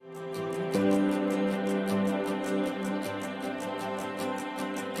This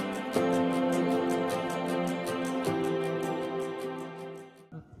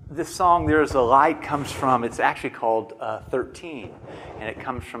song, There's a Light, comes from, it's actually called 13, and it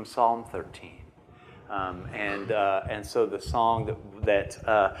comes from Psalm 13. And so the song that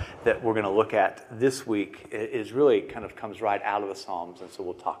we're going to look at this week is really kind of comes right out of the Psalms, and so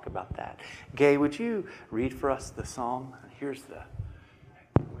we'll talk about that. Gay, would you read for us the psalm? Let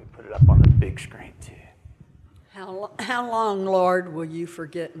me put it up on the big screen too. How long, Lord, will you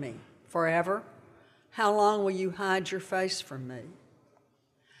forget me? Forever? How long will you hide your face from me?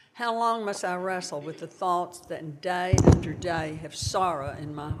 How long must I wrestle with the thoughts that day after day have sorrow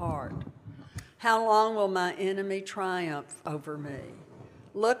in my heart? How long will my enemy triumph over me?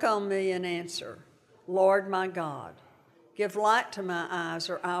 Look on me and answer, Lord my God. Give light to my eyes,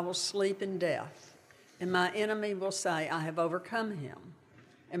 or I will sleep in death. And my enemy will say, I have overcome him.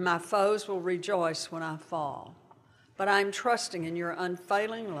 And my foes will rejoice when I fall. But I am trusting in your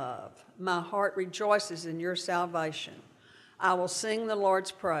unfailing love. My heart rejoices in your salvation. I will sing the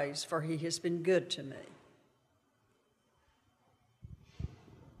Lord's praise, for he has been good to me.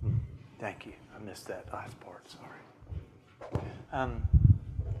 Thank you. I missed that last part, sorry. I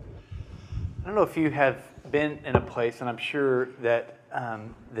don't know if you have been in a place, and I'm sure that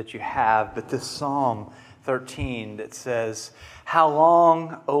you have, but this Psalm 13 that says, how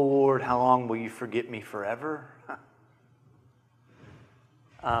long, O Lord, how long will you forget me forever?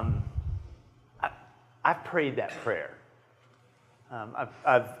 I've prayed that prayer.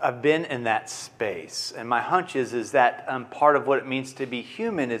 I've been in that space, and my hunch is that part of what it means to be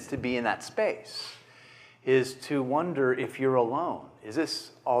human is to be in that space, is to wonder if you're alone. Is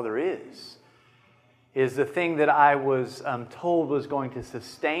this all there is? Is the thing that I was told was going to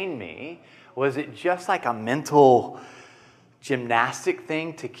sustain me, was it just like a mental gymnastic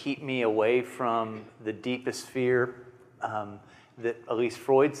thing to keep me away from the deepest fear that at least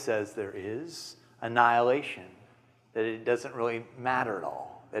Freud says there is, annihilation? That it doesn't really matter at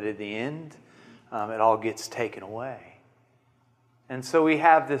all. That at the end, it all gets taken away. And so we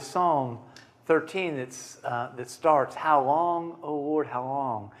have this Psalm 13 that starts, how long, O Lord, how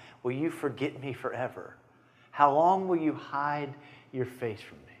long will you forget me forever? How long will you hide your face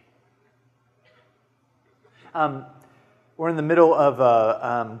from me? We're in the middle of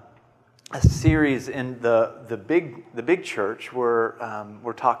a series in the big church where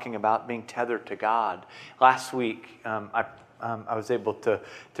we're talking about being tethered to God. Last week, I was able to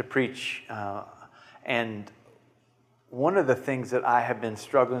preach, and one of the things that I have been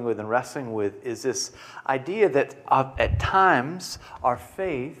struggling with and wrestling with is this idea that at times our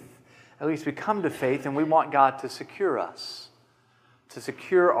faith, at least we come to faith and we want God to secure us, to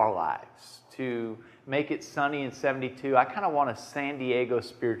secure our lives, to make it sunny in 72. I kind of want a San Diego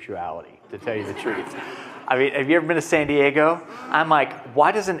spirituality, to tell you the truth. I mean, have you ever been to San Diego? I'm like,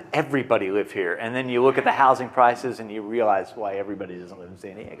 why doesn't everybody live here? And then you look at the housing prices and you realize why everybody doesn't live in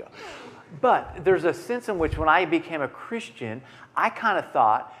San Diego. But there's a sense in which when I became a Christian, I kind of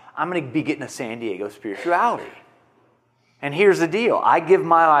thought, I'm going to be getting a San Diego spirituality. And here's the deal. I give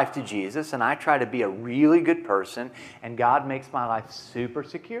my life to Jesus and I try to be a really good person, and God makes my life super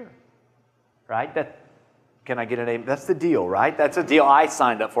secure. Right? Can I get a name? That's the deal, right? That's a deal I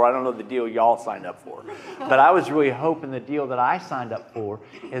signed up for. I don't know the deal y'all signed up for. But I was really hoping the deal that I signed up for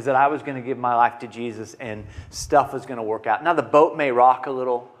is that I was going to give my life to Jesus and stuff was going to work out. Now, the boat may rock a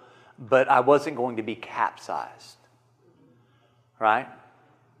little, but I wasn't going to be capsized. Right?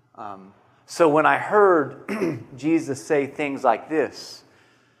 So when I heard Jesus say things like this,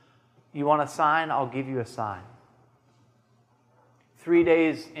 you want a sign? I'll give you a sign. 3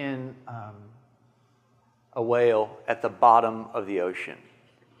 days in a whale at the bottom of the ocean.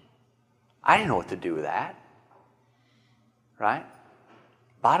 I didn't know what to do with that. Right?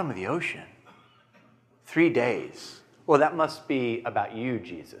 Bottom of the ocean. 3 days. Well, that must be about you,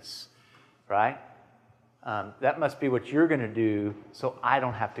 Jesus. Right? That must be what you're going to do so I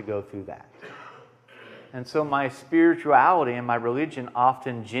don't have to go through that. And so my spirituality and my religion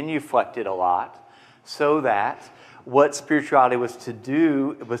often genuflected a lot so that what spirituality was to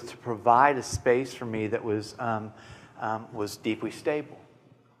do was to provide a space for me that was deeply stable,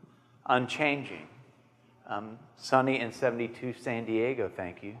 unchanging, sunny and 72 San Diego.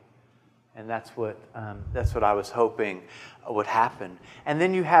 Thank you, and that's what I was hoping would happen. And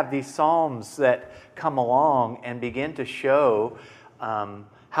then you have these psalms that come along and begin to show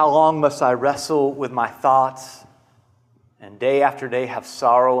how long must I wrestle with my thoughts, and day after day have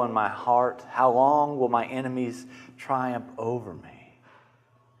sorrow in my heart. How long will my enemies triumph over me?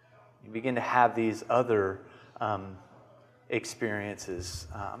 You begin to have these other experiences.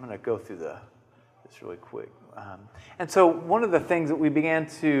 I'm going to go through this really quick. And so one of the things that I began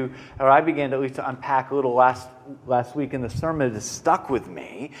to at least to unpack a little last week in the sermon that stuck with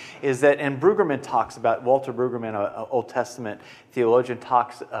me is that, and Brueggemann talks about, Walter Brueggemann, an Old Testament theologian,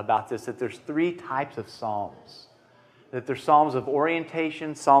 talks about this, that there's 3 types of psalms. That there's psalms of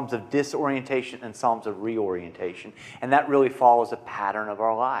orientation, psalms of disorientation, and psalms of reorientation. And that really follows a pattern of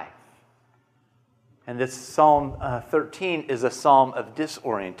our life. And this Psalm 13 is a psalm of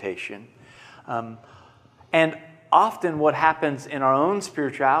disorientation. And often what happens in our own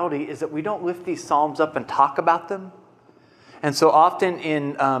spirituality is that we don't lift these psalms up and talk about them. And so often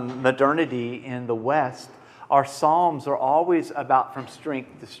in modernity in the West, our psalms are always about from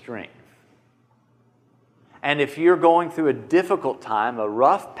strength to strength. And if you're going through a difficult time, a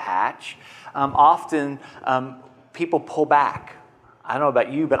rough patch, often people pull back. I don't know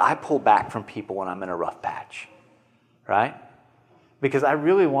about you, but I pull back from people when I'm in a rough patch, right? Because I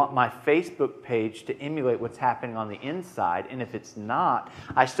really want my Facebook page to emulate what's happening on the inside. And if it's not,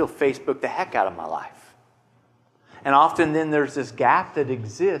 I still Facebook the heck out of my life. And often then there's this gap that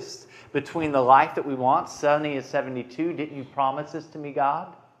exists between the life that we want, 70 and 72, didn't you promise this to me,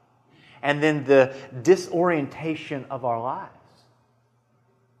 God? And then the disorientation of our lives.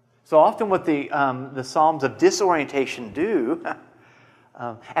 So often what the Psalms of disorientation do,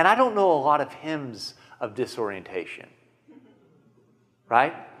 and I don't know a lot of hymns of disorientation.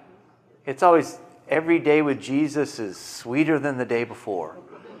 Right? It's always, every day with Jesus is sweeter than the day before.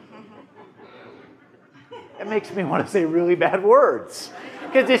 It makes me want to say really bad words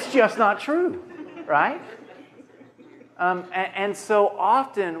because it's just not true, right? And so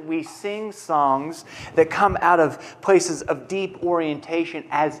often we sing songs that come out of places of deep orientation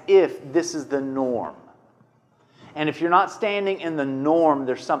as if this is the norm. And if you're not standing in the norm,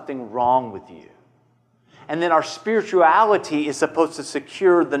 there's something wrong with you. And then our spirituality is supposed to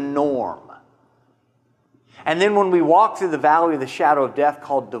secure the norm. And then when we walk through the valley of the shadow of death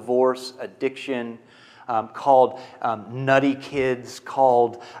called divorce, addiction, called nutty kids,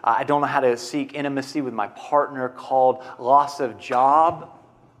 called I don't know how to seek intimacy with my partner, called loss of job,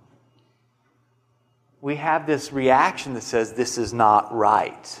 we have this reaction that says this is not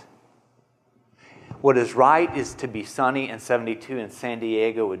right. What is right is to be sunny and 72 in San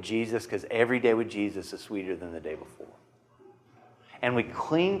Diego with Jesus, because every day with Jesus is sweeter than the day before. And we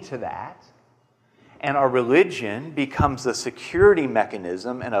cling to that, and our religion becomes a security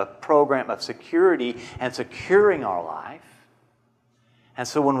mechanism and a program of security and securing our life. And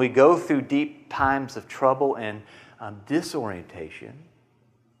so when we go through deep times of trouble and disorientation,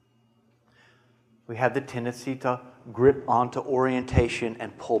 we have the tendency to grip onto orientation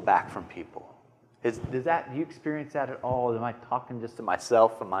and pull back from people. Do you experience that at all? Am I talking just to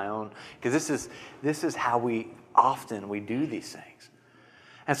myself and my own? Because this is how we do these things.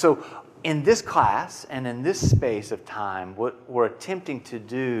 And so in this class and in this space of time, what we're attempting to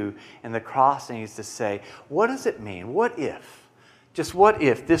do in the crossing is to say, what does it mean? What if? Just what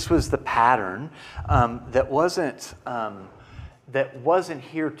if this was the pattern that wasn't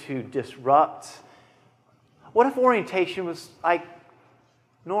here to disrupt? What if orientation was like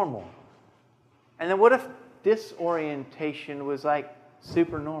normal? And then what if disorientation was like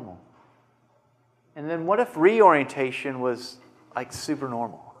super normal? And then what if reorientation was like super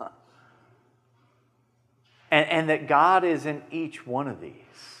normal? And that God is in each one of these.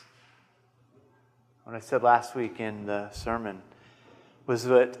 What I said last week in the sermon was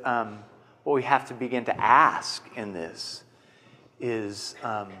that what we have to begin to ask in this is,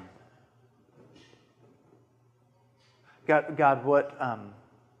 God, what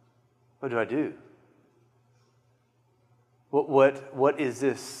do I do? What is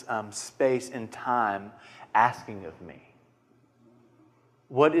this space and time asking of me?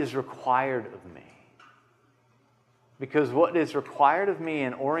 What is required of me? Because what is required of me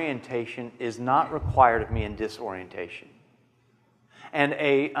in orientation is not required of me in disorientation. And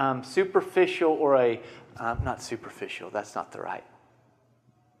a superficial or not superficial, that's not the right.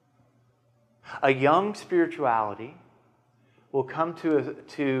 A young spirituality will come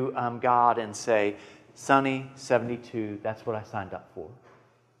to God and say, Sonny, 72, that's what I signed up for.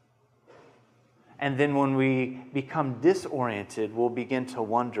 And then when we become disoriented, we'll begin to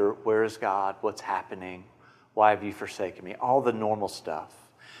wonder, where is God? What's happening? Why have you forsaken me? All the normal stuff.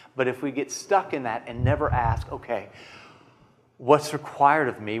 But if we get stuck in that and never ask, okay, what's required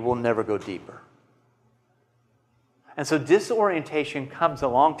of me, we'll never go deeper. And so disorientation comes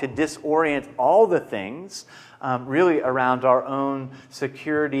along to disorient all the things really around our own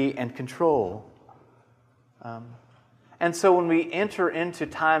security and control. And so when we enter into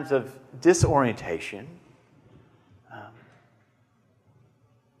times of disorientation,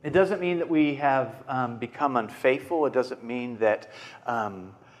 It doesn't mean that we have become unfaithful. It doesn't mean that,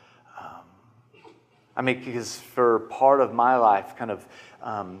 because for part of my life, kind of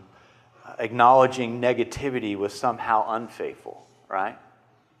acknowledging negativity was somehow unfaithful, right?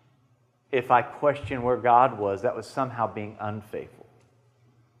 If I questioned where God was, that was somehow being unfaithful.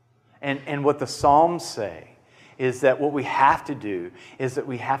 And what the Psalms say is that what we have to do is that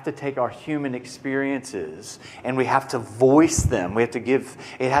we have to take our human experiences and we have to voice them. We have to give,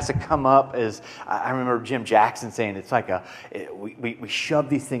 it has to come up as, I remember Jim Jackson saying, it's like we shove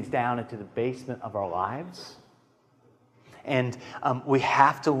these things down into the basement of our lives. And we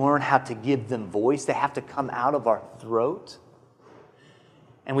have to learn how to give them voice. They have to come out of our throat.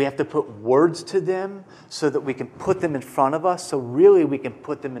 And we have to put words to them so that we can put them in front of us. So really we can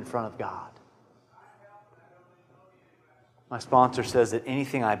put them in front of God. My sponsor says that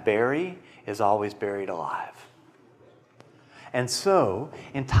anything I bury is always buried alive. And so,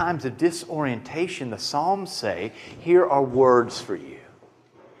 in times of disorientation, the Psalms say, here are words for you.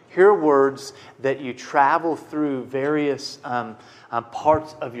 Here are words that you travel through various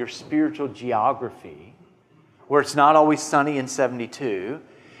parts of your spiritual geography, where it's not always sunny in 72.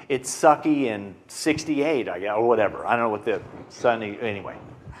 It's sucky in 68, I guess, or whatever. I don't know what the sunny, anyway.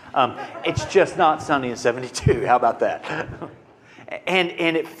 It's just not sunny in 72. How about that? And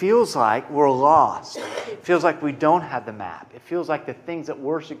it feels like we're lost. It feels like we don't have the map. It feels like the things that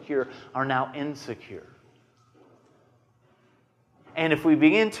were secure are now insecure. And if we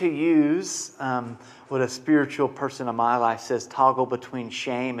begin to use what a spiritual person in my life says, toggle between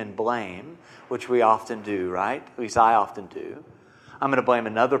shame and blame, which we often do, right? At least I often do. I'm going to blame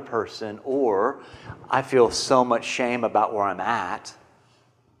another person, or I feel so much shame about where I'm at.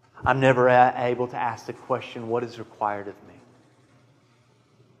 I'm never able to ask the question, what is required of me?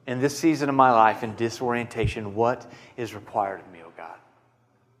 In this season of my life, in disorientation, what is required of me, oh God?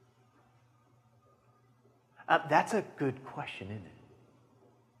 That's a good question, isn't it?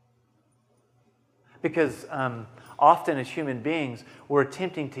 Because often as human beings, we're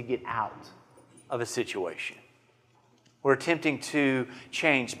attempting to get out of a situation. We're attempting to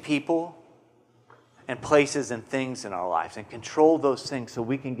change people and places and things in our lives and control those things so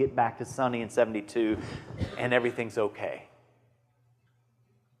we can get back to sunny and 72 and everything's okay.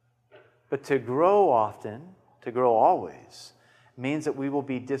 But to grow often, to grow always, means that we will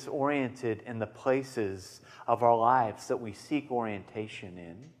be disoriented in the places of our lives that we seek orientation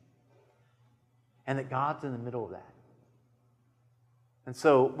in, and that God's in the middle of that. And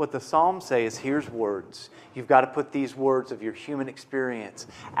so what the Psalms say is, here's words. You've got to put these words of your human experience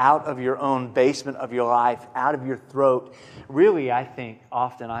out of your own basement of your life, out of your throat. Really, I think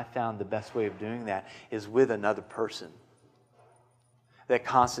often I found the best way of doing that is with another person that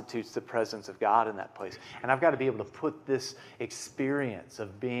constitutes the presence of God in that place. And I've got to be able to put this experience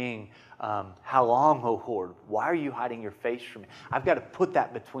of being, how long, O Lord? Why are you hiding your face from me? I've got to put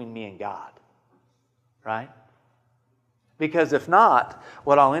that between me and God. Right? Because if not,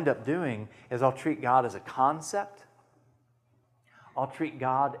 what I'll end up doing is I'll treat God as a concept. I'll treat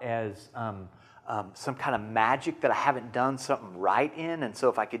God as some kind of magic that I haven't done something right in. And so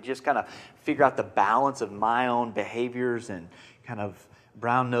if I could just kind of figure out the balance of my own behaviors and kind of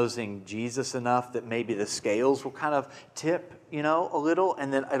brown-nosing Jesus enough that maybe the scales will kind of tip, a little,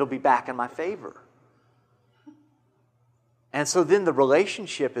 and then it'll be back in my favor. And so then the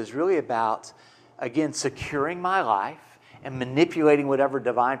relationship is really about, again, securing my life and manipulating whatever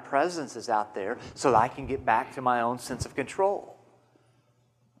divine presence is out there so that I can get back to my own sense of control.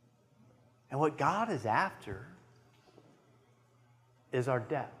 And what God is after is our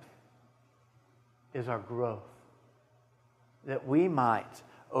depth, is our growth. That we might,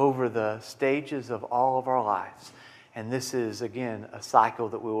 over the stages of all of our lives, and this is, again, a cycle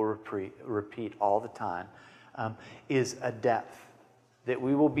that we will repeat all the time, is a depth. That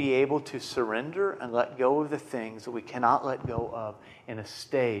we will be able to surrender and let go of the things that we cannot let go of in a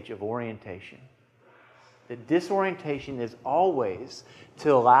stage of orientation. That disorientation is always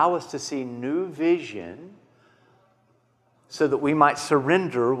to allow us to see new vision so that we might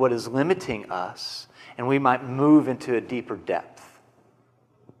surrender what is limiting us and we might move into a deeper depth.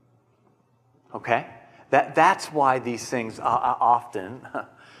 Okay? That's why these things often,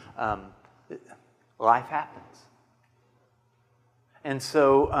 life happens. And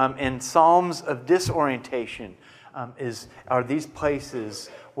so in Psalms of disorientation are these places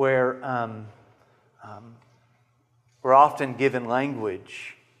where we're often given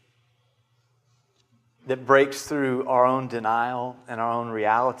language that breaks through our own denial and our own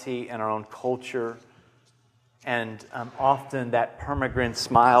reality and our own culture And often that permagrin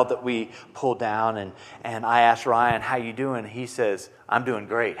smile that we pull down, and I ask Ryan, how you doing? He says, I'm doing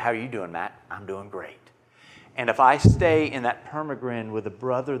great. How are you doing, Matt? I'm doing great. And if I stay in that permagrin with a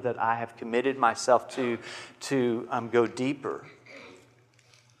brother that I have committed myself to go deeper,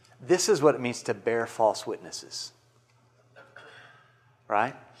 this is what it means to bear false witnesses.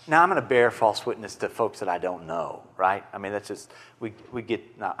 Right? Now, I'm going to bear false witness to folks that I don't know, right? I mean, that's just, we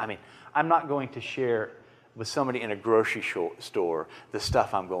get, no, I mean, I'm not going to share with somebody in a grocery store the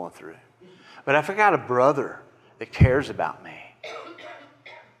stuff I'm going through. But if I got a brother that cares about me,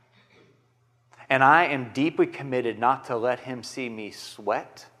 and I am deeply committed not to let him see me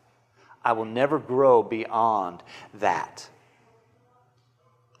sweat, I will never grow beyond that.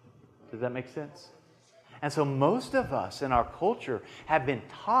 Does that make sense? And so most of us in our culture have been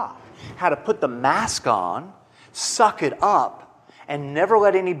taught how to put the mask on, suck it up, and never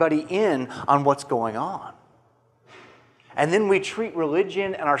let anybody in on what's going on. And then we treat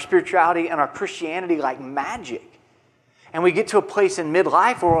religion and our spirituality and our Christianity like magic. And we get to a place in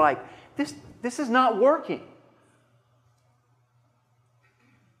midlife where we're like, this is not working.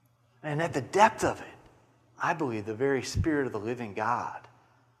 And at the depth of it, I believe the very Spirit of the living God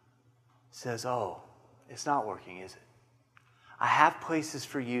says, oh, it's not working, is it? I have places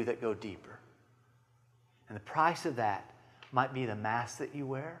for you that go deeper. And the price of that might be the mask that you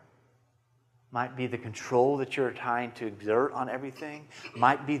wear, might be the control that you're trying to exert on everything,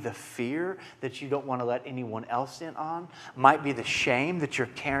 might be the fear that you don't want to let anyone else in on, might be the shame that you're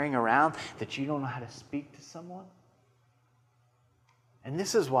carrying around that you don't know how to speak to someone. And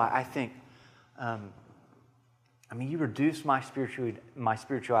this is why I think, you reduce my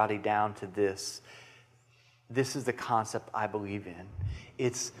spirituality down to this. This is the concept I believe in.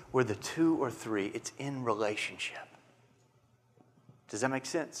 It's where the two or three, it's in relationship. Does that make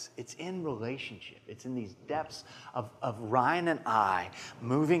sense? It's in relationship. It's in these depths of Ryan and I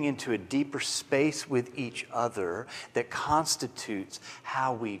moving into a deeper space with each other that constitutes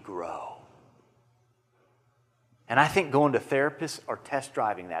how we grow. And I think going to therapists or test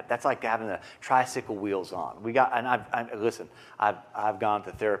driving that's like having the tricycle wheels on. I've gone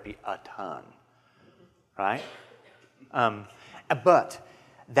to therapy a ton, right? But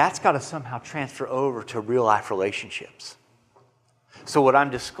that's got to somehow transfer over to real life relationships. So what I'm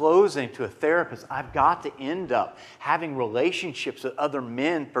disclosing to a therapist, I've got to end up having relationships with other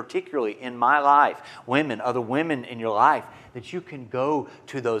men, particularly in my life, other women in your life, that you can go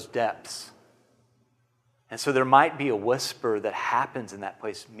to those depths. And so there might be a whisper that happens in that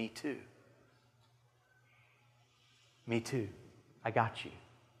place, me too. Me too. I got you.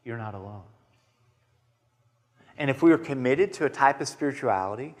 You're not alone. And if we are committed to a type of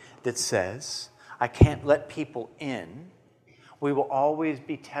spirituality that says, I can't let people in, we will always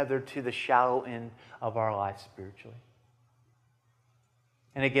be tethered to the shallow end of our life spiritually.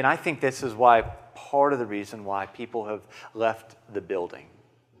 And again, I think this is why part of the reason why people have left the building.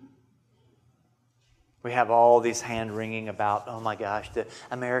 We have all these hand-wringing about, oh my gosh, the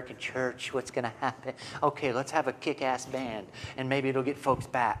American church, what's going to happen? Okay, let's have a kick-ass band, and maybe it'll get folks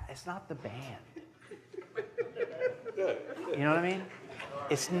back. It's not the band. You know what I mean?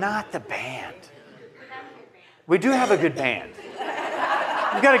 It's not the band. We do have a good band.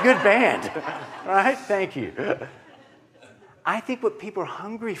 We've got a good band, right? Thank you. I think what people are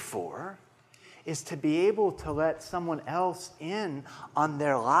hungry for is to be able to let someone else in on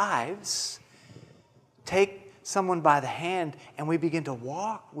their lives, take someone by the hand, and we begin to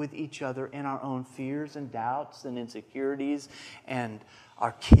walk with each other in our own fears and doubts and insecurities and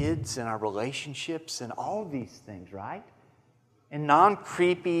our kids and our relationships and all of these things, right? In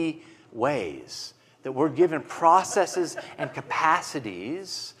non-creepy ways. That we're given processes and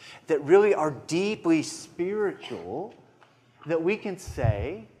capacities that really are deeply spiritual, that we can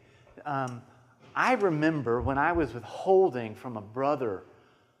say, I remember when I was withholding from a brother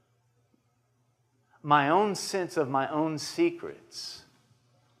my own sense of my own secrets.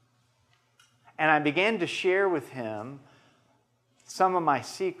 And I began to share with him some of my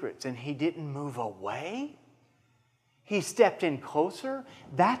secrets, and he didn't move away. He stepped in closer.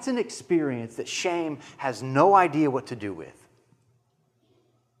 That's an experience that shame has no idea what to do with.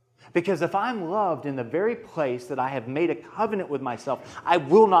 Because if I'm loved in the very place that I have made a covenant with myself, I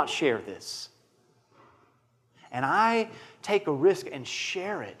will not share this. And I take a risk and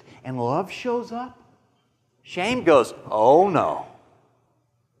share it, and love shows up, shame goes, oh no,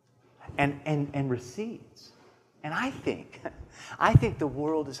 and recedes. And I think the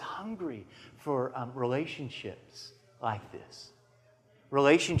world is hungry for relationships like this.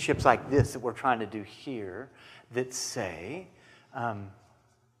 Relationships like this that we're trying to do here that say,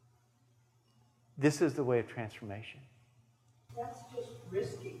 This is the way of transformation. That's just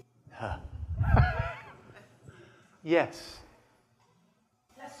risky. Huh. Yes.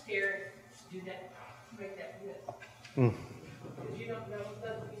 That's scary to do that, to make that risk. Because you don't know if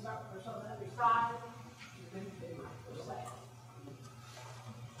there'll be something for some other side, you're going to do for sale.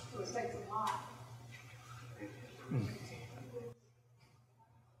 So it takes a lot.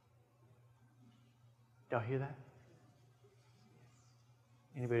 Y'all hear that?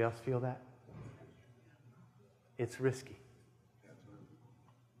 Anybody else feel that? It's risky.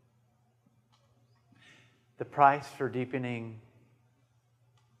 The price for deepening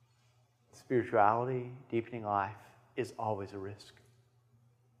spirituality, deepening life, is always a risk.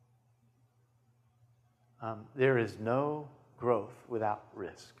 There is no growth without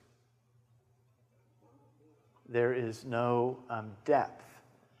risk. There is no depth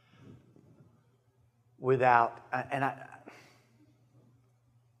without,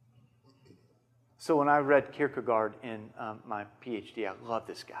 so when I read Kierkegaard in my PhD, I love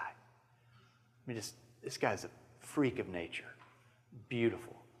this guy. I mean, this guy's a freak of nature.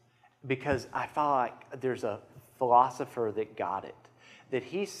 Beautiful. Because I feel like there's a philosopher that got it. That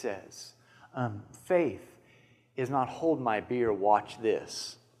he says, faith is not hold my beer, watch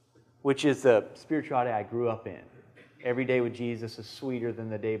this. Which is the spirituality I grew up in. Every day with Jesus is sweeter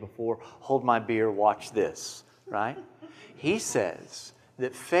than the day before. Hold my beer, watch this. Right? He says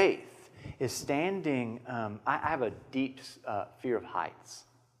that faith is standing... I have a deep fear of heights.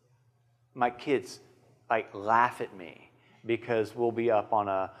 My kids laugh at me because we'll be up on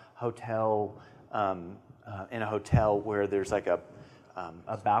a hotel, in a hotel where there's a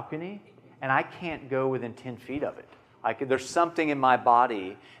balcony, and I can't go within 10 feet of it. There's something in my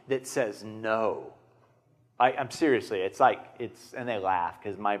body that says no. I'm seriously, and they laugh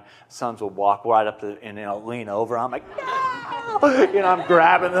because my sons will walk right up to and lean over. I'm like, no! I'm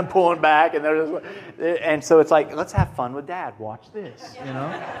grabbing them, pulling back, and they're just, and so it's like, let's have fun with Dad. Watch this,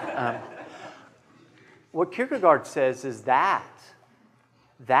 What Kierkegaard says is that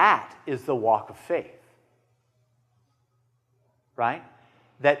is the walk of faith, right?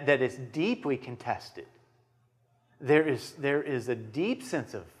 That is deeply contested. There is a deep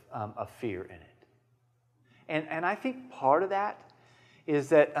sense of fear in it. And I think part of that is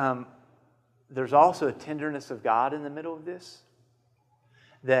that there's also a tenderness of God in the middle of this.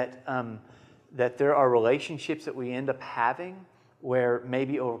 That there are relationships that we end up having where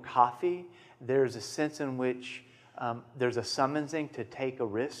maybe over coffee, there's a sense in which there's a summonsing to take a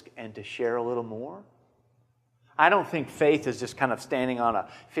risk and to share a little more. I don't think faith is just kind of standing on a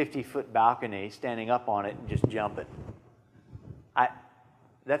 50-foot balcony, standing up on it and just jumping.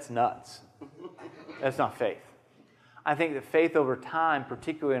 That's nuts. That's not faith. I think that faith over time,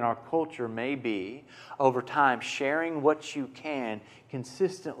 particularly in our culture, may be over time sharing what you can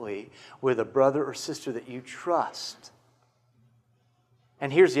consistently with a brother or sister that you trust.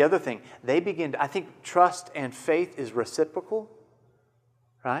 And here's the other thing. I think trust and faith is reciprocal,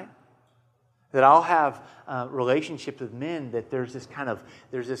 right? That I'll have relationships with men that there's this kind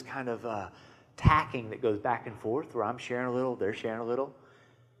of tacking that goes back and forth where I'm sharing a little, they're sharing a little.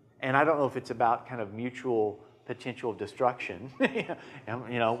 And I don't know if it's about kind of mutual potential destruction.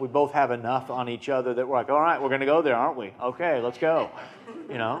 We both have enough on each other that we're like, all right, we're going to go there, aren't we? Okay, let's go.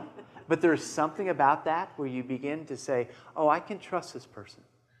 But there's something about that where you begin to say, oh, I can trust this person.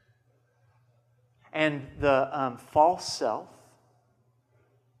 And the false self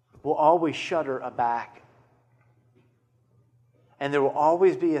will always shudder aback. And there will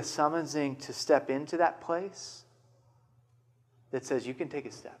always be a summonsing to step into that place that says you can take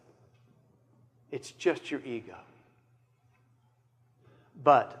a step. It's just your ego.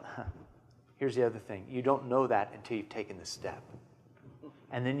 But here's the other thing. You don't know that until you've taken the step.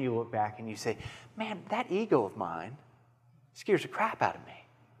 And then you look back and you say, man, that ego of mine scares the crap out of me.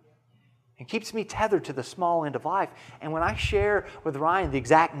 And keeps me tethered to the small end of life. And when I share with Ryan the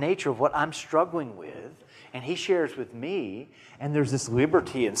exact nature of what I'm struggling with, and he shares with me, and there's this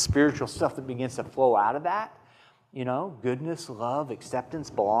liberty and spiritual stuff that begins to flow out of that, goodness, love, acceptance,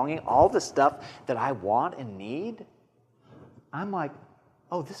 belonging, all the stuff that I want and need, I'm like,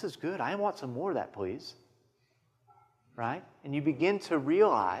 oh, this is good. I want some more of that, please. Right? And you begin to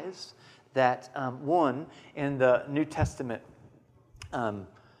realize that, one, in the New Testament,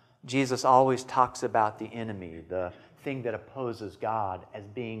 Jesus always talks about the enemy, the thing that opposes God, as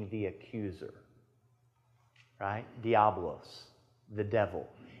being the accuser. Right? Diabolos, the devil,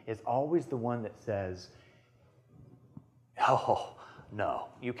 is always the one that says, oh, no,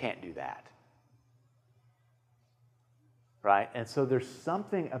 you can't do that. Right? And so there's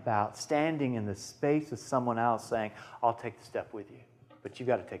something about standing in the space of someone else saying, I'll take the step with you. But you've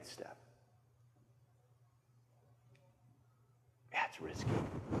got to take the step. That's risky.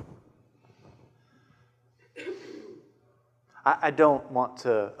 I don't want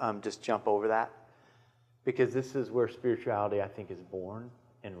to just jump over that, because this is where spirituality, I think, is born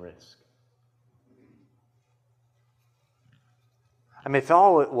in risk. I mean, if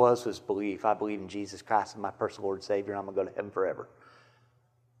all it was belief, I believe in Jesus Christ as my personal Lord and Savior, and I'm going to go to heaven forever.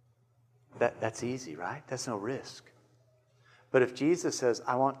 That's easy, right? That's no risk. But if Jesus says,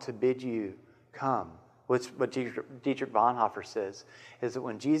 I want to bid you come, what Dietrich Bonhoeffer says is that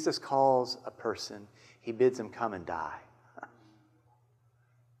when Jesus calls a person, he bids him come and die.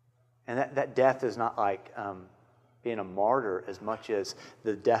 And that death is not like being a martyr as much as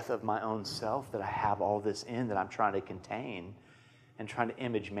the death of my own self, that I have all this in that I'm trying to contain and trying to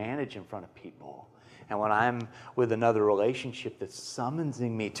image manage in front of people. And when I'm with another relationship that's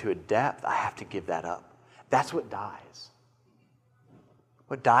summoning me to a depth, I have to give that up. That's what dies.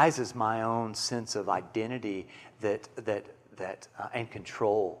 What dies is my own sense of identity and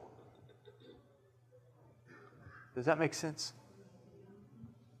control. Does that make sense?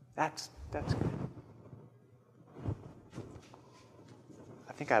 That's good.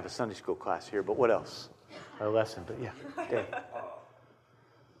 I think I have a Sunday school class here, but what else? A lesson, but yeah. Dave.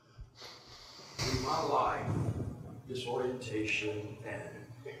 In my life, disorientation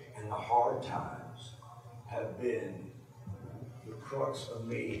and the hard times have been the crux of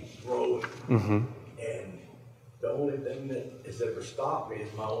me growing. Mm-hmm. And the only thing that has ever stopped me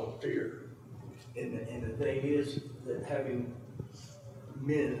is my own fear. And the thing is that having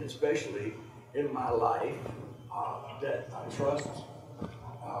men, especially in my life, that I trust,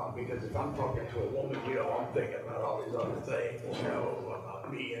 because if I'm talking to a woman, I'm thinking about all these other things,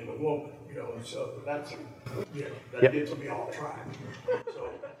 about me and the woman, and so that's, that gets me off track. So,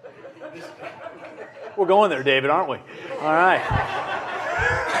 we're going there, David, aren't we? All right.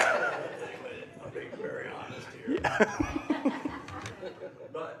 I'm being very honest here.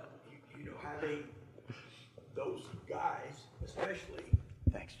 But, having those guys, especially.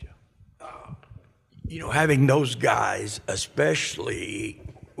 Thanks, Joe. Having those guys, especially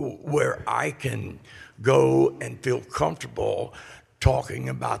where I can go and feel comfortable talking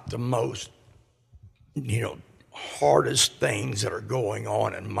about the most, hardest things that are going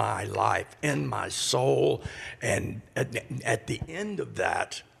on in my life, in my soul. And at the end of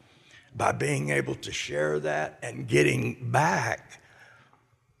that, by being able to share that and getting back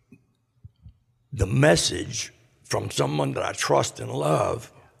the message from someone that I trust and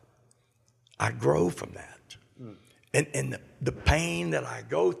love, I grow from that. And the pain that I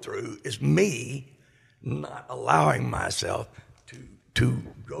go through is me not allowing myself to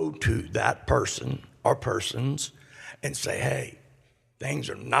go to that person or persons and say, hey, things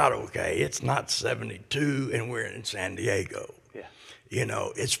are not okay. It's not 72 and we're in San Diego. Yeah.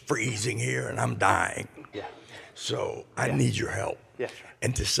 It's freezing here and I'm dying. Yeah. So I need your help. Yes, sir.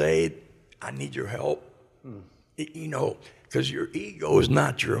 And to say, I need your help, because your ego is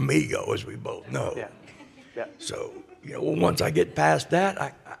not your amigo, as we both know. Yeah. Yeah. So, once I get past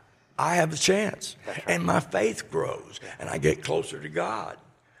that, I have a chance. That's right. And my faith grows, and I get closer to God.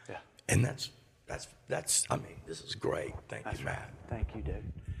 Yeah. And that's this is great. Thank you, Matt. Thank you,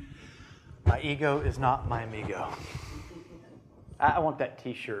 David. My ego is not my amigo. I want that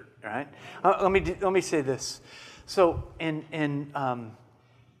T-shirt, right? Let me say this. So in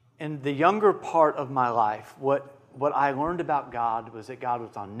the younger part of my life, what I learned about God was that God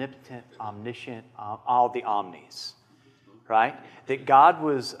was omnipotent, omniscient, all the omnis, right? That God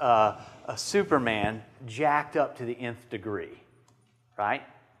was a Superman jacked up to the nth degree, right?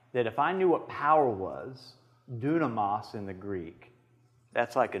 That if I knew what power was, dunamos in the Greek,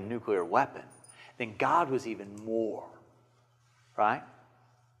 that's like a nuclear weapon, then God was even more, right?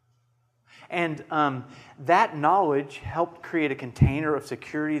 And that knowledge helped create a container of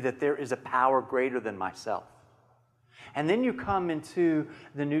security that there is a power greater than myself. And then you come into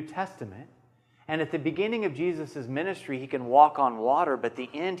the New Testament, and at the beginning of Jesus' ministry, he can walk on water, but at the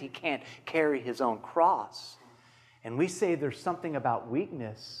end, he can't carry his own cross. And we say there's something about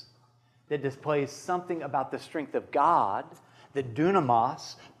weakness that displays something about the strength of God that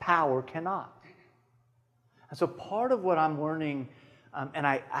dunamos, power, cannot. And so part of what I'm learning, and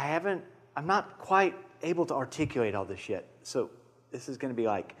I'm not quite able to articulate all this yet, so this is going to be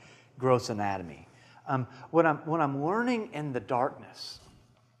like gross anatomy. What I'm learning in the darkness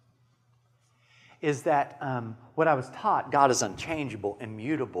is that what I was taught, God is unchangeable,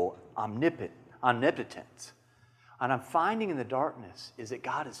 immutable, omnipotent. And I'm finding in the darkness is that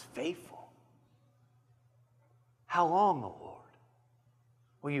God is faithful. How long, O Lord,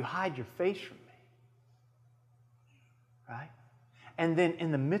 will you hide your face from me? Right? And then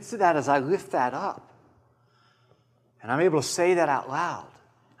in the midst of that, as I lift that up, And I'm able to say that out loud.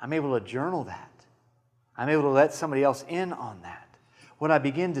 I'm able to journal that. I'm able to let somebody else in on that. What I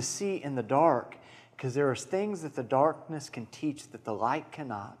begin to see in the dark, because there are things that the darkness can teach that the light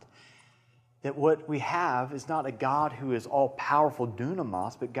cannot, that what we have is not a God who is all-powerful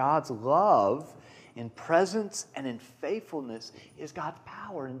dunamis, but God's love in presence and in faithfulness is God's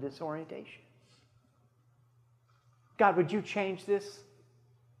power in disorientation. God, would you change this?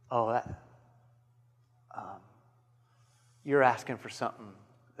 Oh, you're asking for something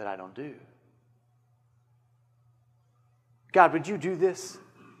that I don't do. God, would you do this?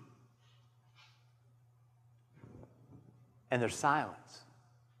 And there's silence.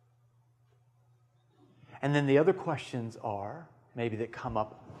 And then the other questions are, maybe that come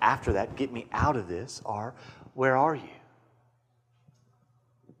up after that, get me out of this, are, where are you?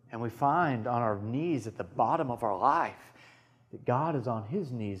 And we find on our knees at the bottom of our life that God is on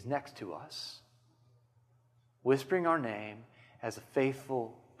His knees next to us, whispering our name as a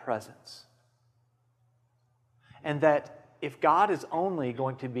faithful presence. And that if God is only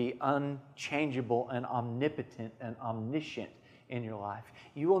going to be unchangeable and omnipotent and omniscient in your life,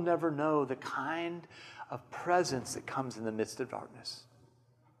 you will never know the kind of presence that comes in the midst of darkness.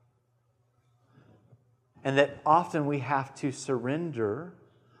 And that often we have to surrender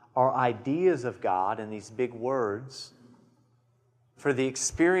our ideas of God and these big words for the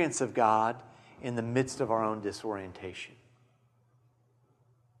experience of God in the midst of our own disorientation.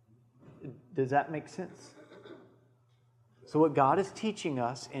 Does that make sense? So what God is teaching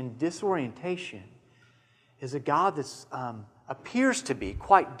us in disorientation is a God that appears to be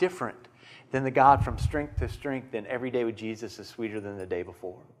quite different than the God from strength to strength, and every day with Jesus is sweeter than the day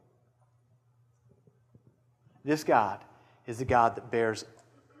before. This God is the God that bears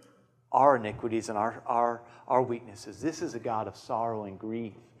our iniquities and our weaknesses. This is a God of sorrow and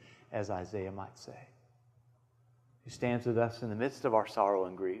grief, as Isaiah might say, who stands with us in the midst of our sorrow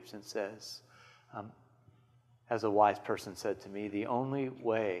and griefs and says, as a wise person said to me, the only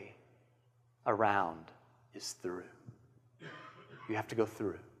way around is through. You have to go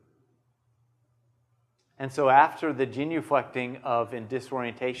through. And so after the genuflecting of in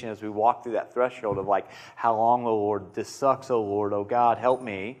disorientation, as we walk through that threshold of like, how long, oh Lord, this sucks, oh Lord, oh God, help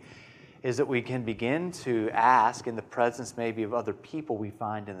me, is that we can begin to ask in the presence maybe of other people we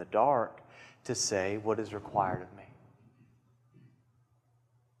find in the dark to say, what is required of me?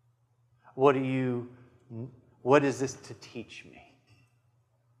 What is this to teach me?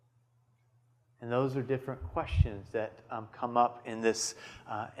 And those are different questions that come up in this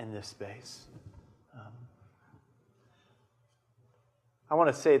space. I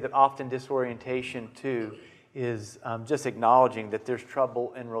want to say that often disorientation, too, is just acknowledging that there's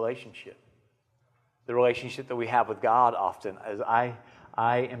trouble in relationship. The relationship that we have with God often is I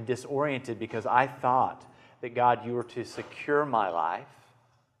am disoriented because I thought that, God, you were to secure my life,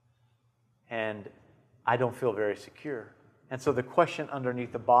 and I don't feel very secure. And so the question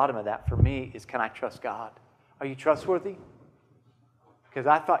underneath the bottom of that for me is, can I trust God? Are you trustworthy? Because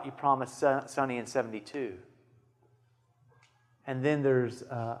I thought you promised sunny in 72. And then there's,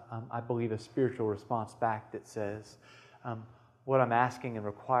 I believe, a spiritual response back that says, what I'm asking and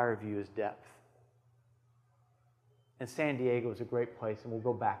require of you is depth. And San Diego is a great place, and we'll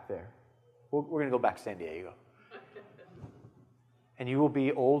go back there. We're going to go back to San Diego. And you will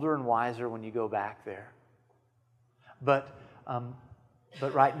be older and wiser when you go back there. But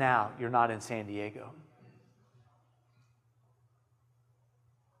right now, you're not in San Diego.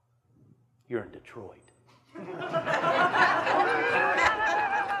 You're in Detroit.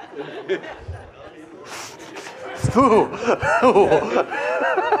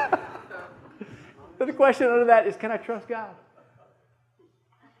 But the question under that is, can I trust God?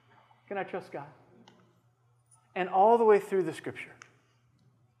 Can I trust God? And all the way through the Scripture,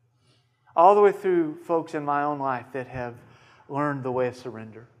 all the way through folks in my own life that have learned the way of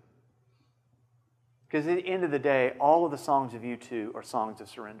surrender. Because at the end of the day, all of the songs of U2 are songs of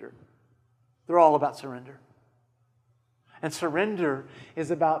surrender. They're all about surrender. And surrender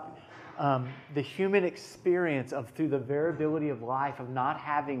is about the human experience of, through the variability of life, of not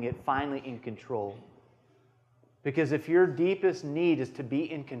having it finally in control. Because if your deepest need is to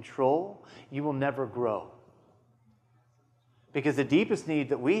be in control, you will never grow. Because the deepest need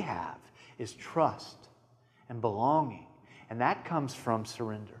that we have is trust and belonging. And that comes from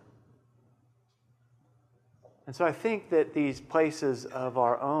surrender. And so I think that these places of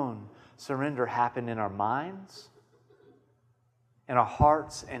our own surrender happen in our minds, in our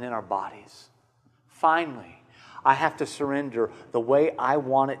hearts, and in our bodies. Finally, I have to surrender the way I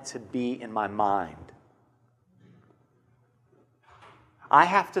want it to be in my mind. I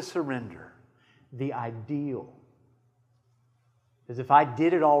have to surrender the ideal Because if I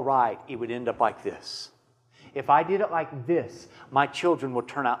did it all right, it would end up like this. If I did it like this, my children would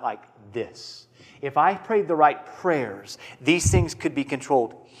turn out like this. If I prayed the right prayers, these things could be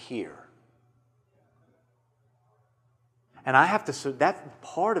controlled here. And I have to, that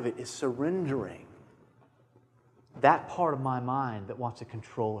part of it is surrendering that part of my mind that wants to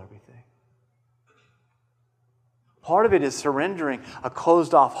control everything. Part of it is surrendering a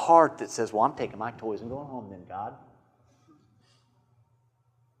closed off heart that says, well, I'm taking my toys and going home then, God.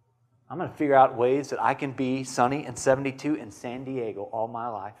 I'm going to figure out ways that I can be sunny and 72 in San Diego all my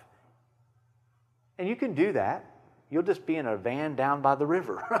life. And you can do that. You'll just be in a van down by the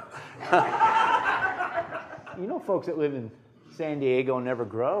river. You know folks that live in San Diego and never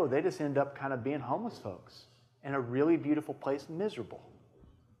grow, they just end up kind of being homeless folks in a really beautiful place, miserable.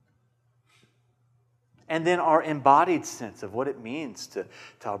 And then our embodied sense of what it means to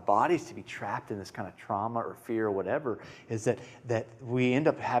our bodies to be trapped in this kind of trauma or fear or whatever is that we end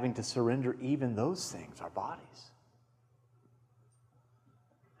up having to surrender even those things, our bodies.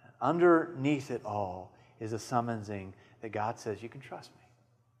 Underneath it all is a summonsing that God says, you can trust me.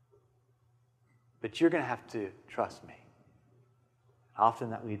 But you're going to have to trust me. Often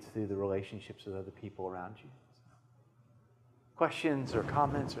that leads through the relationships with other people around you. Questions or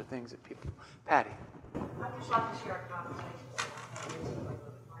comments or things that people... Patty. I'd just like to share a conversation with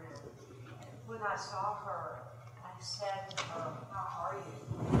a friend. When I saw her, I said to her, how are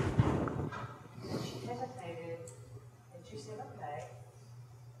you? And she hesitated, and she said, okay.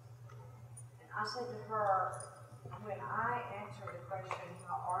 And I said to her, when I answer the question,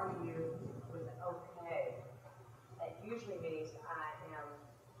 how are you, with an okay, that usually means I am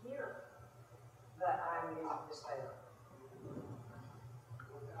here, but I'm in despair.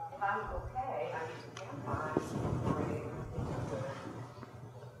 If I'm okay, I need to am fine.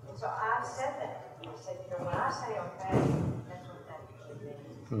 And so I said that. I said, you know, when I say okay, that's what that usually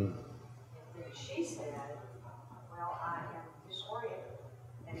means. And then she said, well, I am disoriented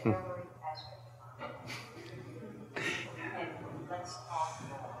in every aspect of my life. And let's talk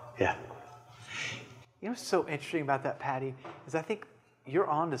about it. Yeah. You know what's so interesting about that, Patty, is I think you're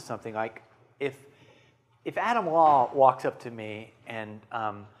onto something. Like, if Adam Law walks up to me and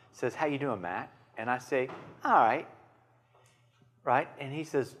says, how you doing, Matt? And I say, all right. Right? And he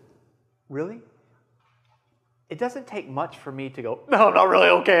says, really? It doesn't take much for me to go, no, I'm not really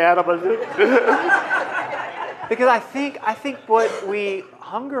okay, Adam. Because I think what we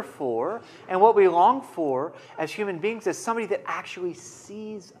hunger for and what we long for as human beings is somebody that actually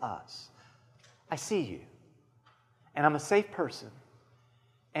sees us. I see you. And I'm a safe person.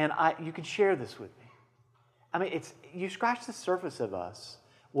 And you can share this with me. I mean, you scratch the surface of us,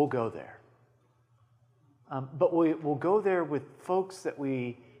 we'll go there. But we'll go there with folks that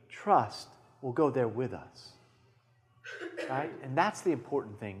we trust, will go there with us. Right? And that's the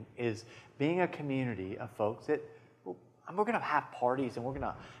important thing, is being a community of folks that we're going to have parties and we're going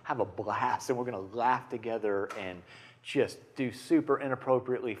to have a blast and we're going to laugh together and just do super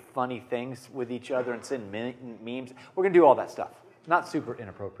inappropriately funny things with each other and send memes. We're going to do all that stuff. Not super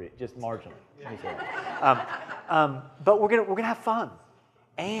inappropriate, just marginally. But we're going to have fun.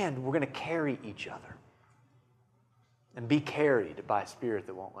 And we're going to carry each other. And be carried by a spirit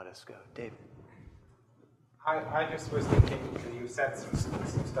that won't let us go. David. I just was thinking, you said some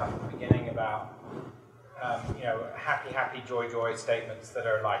stuff at the beginning about, happy, joy statements that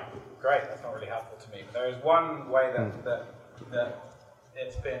are like, great, that's not really helpful to me. But there is one way that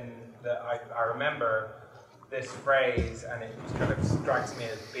it's been, that I remember this phrase, and it kind of strikes me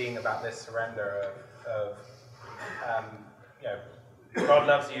as being about this surrender of God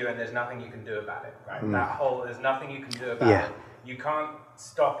loves you and there's nothing you can do about it, right? That whole, there's nothing you can do about it. You can't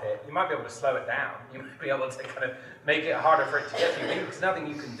stop it. You might be able to slow it down. You might be able to kind of make it harder for it to get to you. There's nothing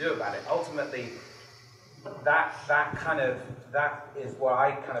you can do about it. Ultimately, that is what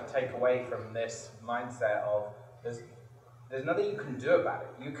I kind of take away from this mindset of there's nothing you can do about it.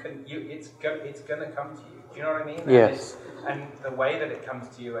 It's gonna come to you. Do you know what I mean? Yes. And the way that it comes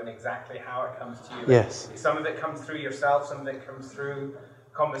to you and exactly how it comes to you. Yes. Some of it comes through yourself, some of it comes through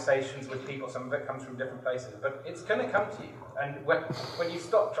conversations with people, some of it comes from different places. But it's going to come to you. And when you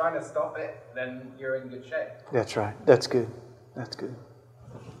stop trying to stop it, then you're in good shape. That's right. That's good. That's good.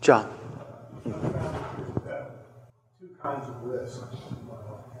 John. Two kinds of risks.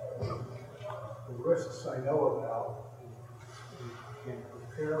 The risks I know about, you can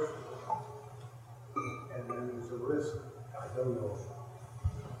prepare for, and then there's a risk I don't know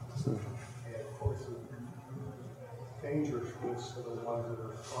about. And of course, the dangerous risks are the ones that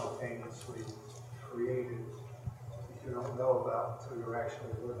are spontaneously created that you don't know about until you're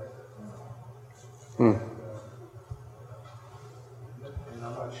actually living it. And and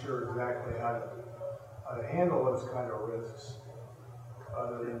I'm not sure exactly how to handle those kind of risks,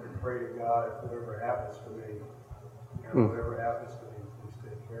 other than to pray to God, if whatever happens to me, whatever happens to me, please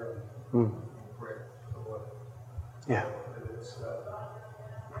take care of me. Prayer. Yeah.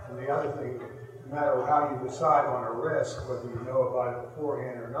 And the other thing, no matter how you decide on a risk, whether you know about it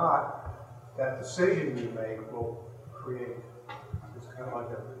beforehand or not, that decision you make will create, it's kind of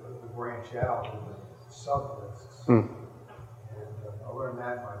like a branch out with the sub-risks. And I learned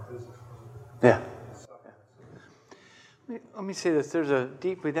that in my business. Yeah. Let me say this.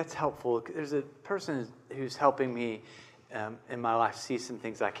 That's helpful. There's a person who's helping me in my life see some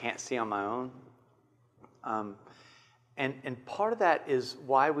things I can't see on my own. And part of that is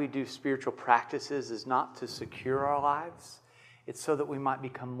why we do spiritual practices is not to secure our lives. It's so that we might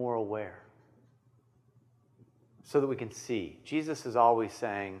become more aware. So that we can see. Jesus is always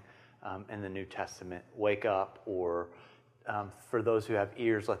saying in the New Testament, wake up, or for those who have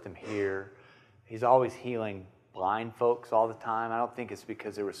ears, let them hear. He's always healing blind folks all the time. I don't think it's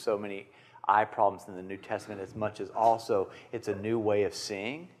because there were so many eye problems in the New Testament as much as also it's a new way of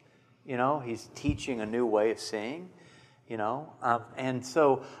seeing. He's teaching a new way of seeing. And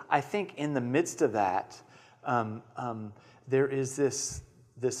so I think in the midst of that, there is this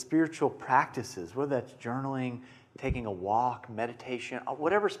spiritual practices, whether that's journaling, taking a walk, meditation,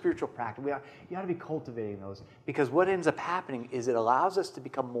 whatever spiritual practice. You ought to be cultivating those, because what ends up happening is it allows us to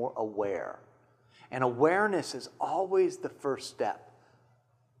become more aware. And awareness is always the first step,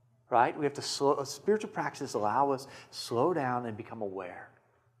 right? We have to spiritual practices allow us to slow down and become aware.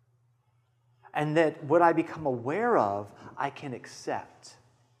 And that what I become aware of, I can accept.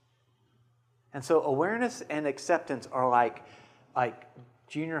 And so awareness and acceptance are like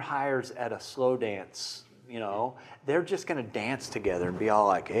junior hires at a slow dance. They're just going to dance together and be all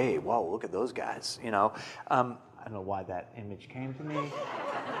like, hey, whoa, look at those guys. I don't know why that image came to me.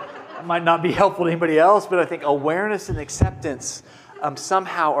 It might not be helpful to anybody else, but I think awareness and acceptance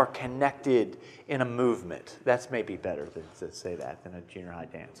somehow are connected in a movement. That's maybe better to say that than a junior high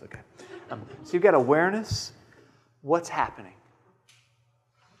dance. Okay. So you've got awareness. What's happening?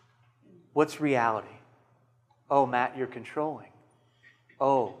 What's reality? Oh, Matt, you're controlling.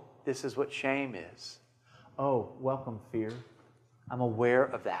 Oh, this is what shame is. Oh, welcome, fear. I'm aware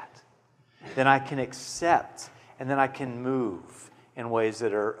of that. Then I can accept, and then I can move in ways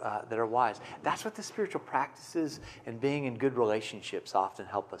that are wise. That's what the spiritual practices and being in good relationships often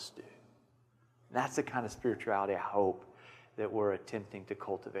help us do. And that's the kind of spirituality I hope that we're attempting to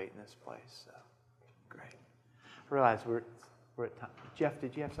cultivate in this place. So, great. I realize we're at time. Jeff,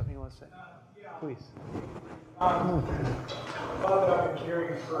 did you have something you want to say? Yeah. Please. A thought that I've been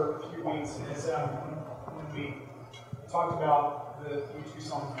carrying for a few weeks is when we talked about the U2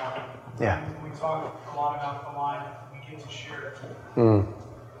 song, we talk a lot about the line, we get to share it.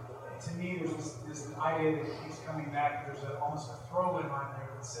 To me, there's this idea that keeps coming back. There's almost a throw-in line there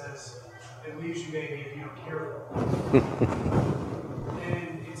that says, it leaves you baby if you don't care for it.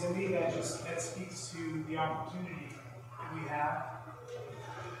 And to me, that speaks to the opportunity that we have,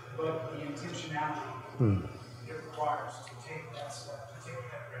 but the intentionality it requires to take that step, to take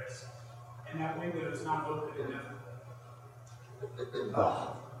that risk. And that window is not open indefinitely.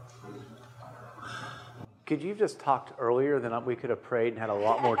 Could you have just talked earlier? Then we could have prayed and had a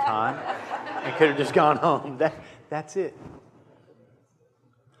lot more time and could have just gone home. That's it.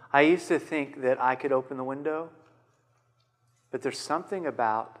 I used to think that I could open the window, but there's something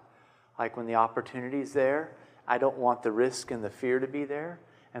about, like when the opportunity's there, I don't want the risk and the fear to be there,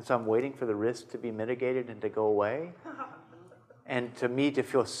 and so I'm waiting for the risk to be mitigated and to go away, and to me to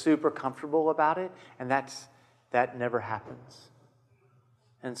feel super comfortable about it, and that never happens.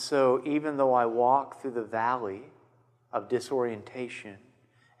 And so even though I walk through the valley of disorientation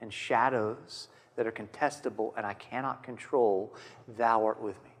and shadows that are contestable and I cannot control, thou art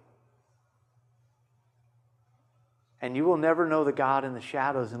with me. And you will never know the God in the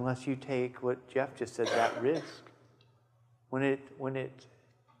shadows unless you take what Jeff just said, that risk. When it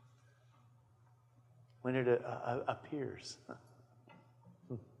appears.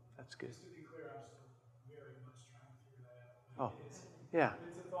 That's good. Just to be clear, I'm still very much trying to figure that out. Oh, yeah.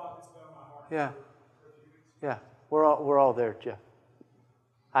 It's a thought that's been on my heart Yeah. for a few weeks. Yeah. We're all there, Jeff.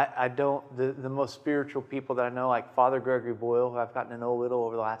 I don't, the most spiritual people that I know, like Father Gregory Boyle, who I've gotten to know a little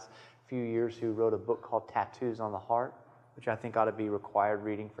over the last few years, who wrote a book called Tattoos on the Heart, which I think ought to be required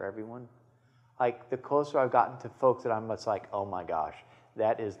reading for everyone. Like, the closer I've gotten to folks that I'm just like, oh my gosh,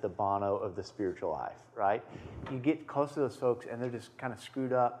 that is the Bono of the spiritual life, right? You get close to those folks and they're just kind of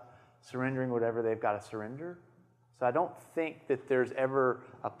screwed up, surrendering whatever they've got to surrender. So I don't think that there's ever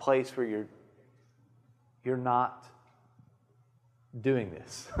a place where you're not doing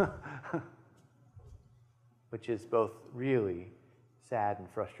this, which is both really sad and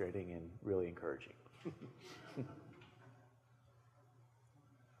frustrating and really encouraging.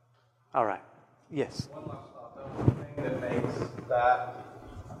 All right. Yes. One last thought, though. The thing that makes that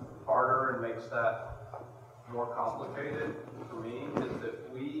harder and makes that more complicated for me is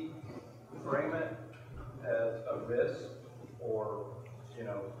that we frame it as a risk or,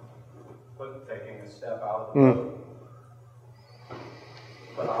 taking a step out of the boat.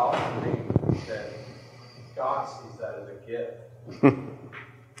 But I also think that God sees that as a gift.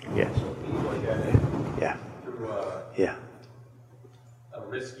 Yes. So we look at it Yeah. through Yeah. a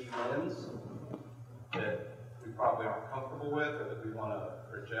risky lens that we probably aren't comfortable with or that we want to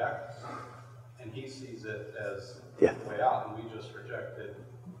reject. And he sees it as Yeah. the way out, and we just rejected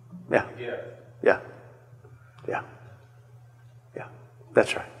Yeah. the gift. Yeah. Yeah. Yeah.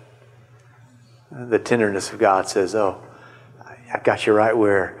 That's right. The tenderness of God says, oh, I got you right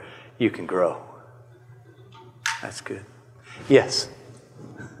where you can grow. That's good. Yes.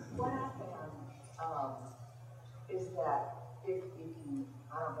 What I found is that if you,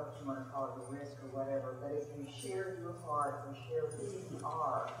 I don't know if you want to call it a risk or whatever, but if you share your heart or share who you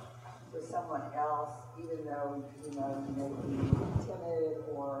are with someone else, even though you may be timid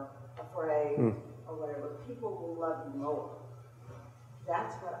or afraid or whatever, people will love you more.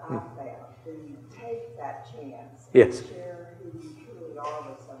 That's what I found. When you take that chance Yes. and share who you truly are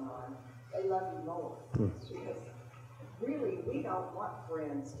with someone, they love you more. Because really, we don't want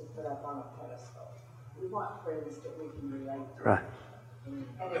friends to put up on a pedestal. We want friends that we can relate to. Right. And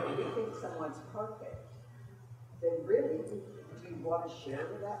if we think someone's perfect, then really, do you want to share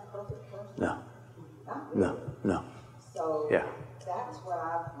with that perfect person? No. Not really. No. So Yeah. that's what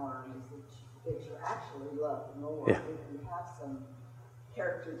I've learned is that you're actually loved more Yeah. if you have some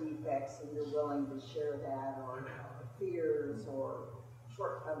character defects and you're willing to share that, or fears or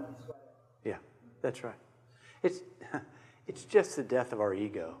shortcomings, whatever. Yeah. That's right. It's just the death of our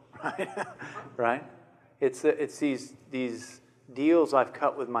ego, right? Right? It's these deals I've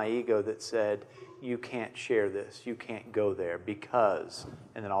cut with my ego that said, you can't share this, you can't go there because,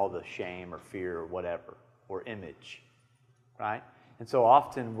 and then all the shame or fear or whatever, or image, right? And so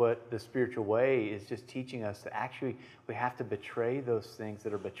often what the spiritual way is just teaching us to actually, we have to betray those things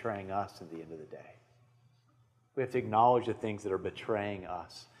that are betraying us at the end of the day. We have to acknowledge the things that are betraying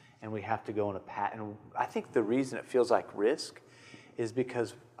us. And we have to go on a path. And I think the reason it feels like risk is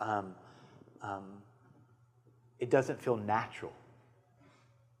because it doesn't feel natural.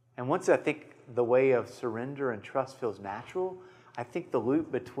 And once I think the way of surrender and trust feels natural, I think the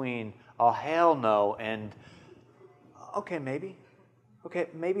loop between, oh, hell no, and, okay, maybe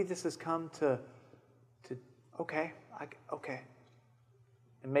this has come to okay.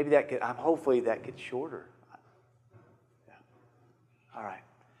 And maybe hopefully that gets shorter. Yeah. All right.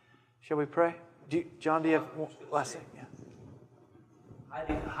 Shall we pray? John, do you have one last thing? Yeah.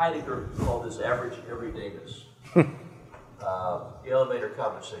 Heidegger called this average everydayness. The elevator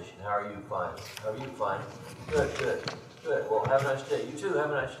conversation. How are you? Fine. How are you? Fine. Good. Well, have a nice day. You too.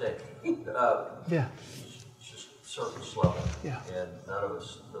 Have a nice day. Yeah. It's just surface level. Yeah. And none of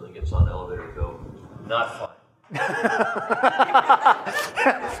us really gets on the elevator and go, not fine.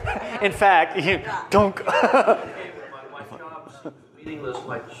 In fact, you don't. My job's meaningless.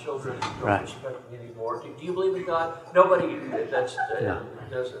 My children don't respect me anymore. Do you believe in God? Nobody. Does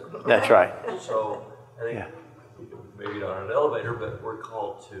it. That's right. So I think maybe not on an elevator, but we're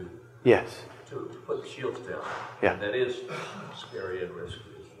called to to put the shields down. Yeah. And that is scary and risky.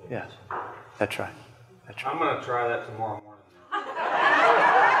 Yeah. That's right. I'm going to try that tomorrow morning.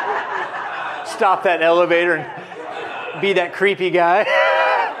 Stop that elevator and be that creepy guy.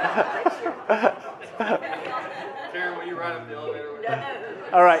 Karen, will you ride up the elevator with me?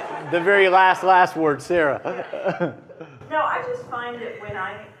 All right, the very last word, Sarah. No, I just find that when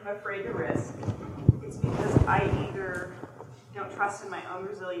I'm afraid to risk, it's because I either don't trust in my own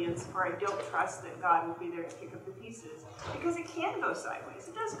resilience or I don't trust that God will be there to pick up the pieces. Because it can go sideways.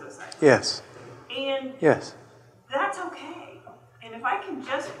 It does go sideways. Yes. And Yes. that's okay. And if I can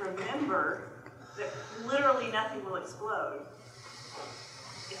just remember that literally nothing will explode,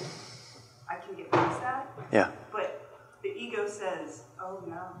 I can get past that. Yeah. But the ego says, oh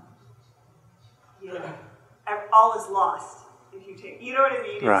no. Yeah. All is lost if you take, you know what I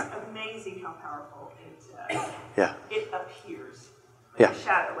mean? Right. It's amazing how powerful it appears. Like a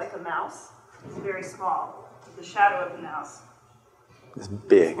shadow, like a mouse. It's very small. But the shadow of the mouse It's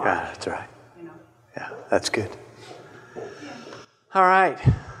big. That's right. You know? Yeah, that's good. All right,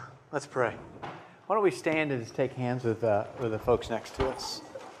 let's pray. Why don't we stand and just take hands with the folks next to us?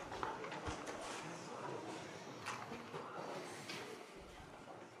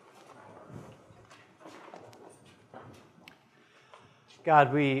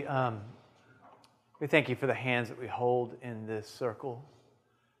 God, we thank you for the hands that we hold in this circle,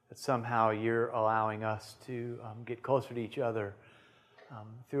 that somehow you're allowing us to get closer to each other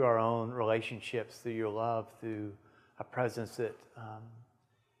through our own relationships, through your love, through a presence that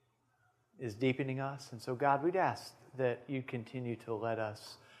is deepening us. And so, God, we'd ask that you continue to let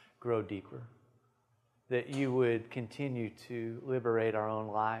us grow deeper, that you would continue to liberate our own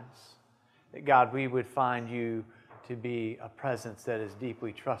lives, that, God, we would find you to be a presence that is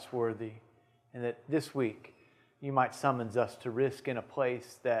deeply trustworthy, and that this week you might summons us to risk in a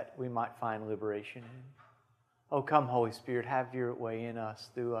place that we might find liberation in. Oh, come, Holy Spirit, have your way in us,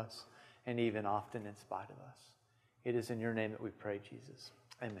 through us, and even often in spite of us. It is in your name that we pray, Jesus.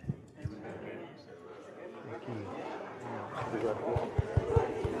 Amen. Amen. Thank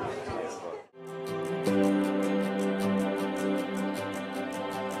you.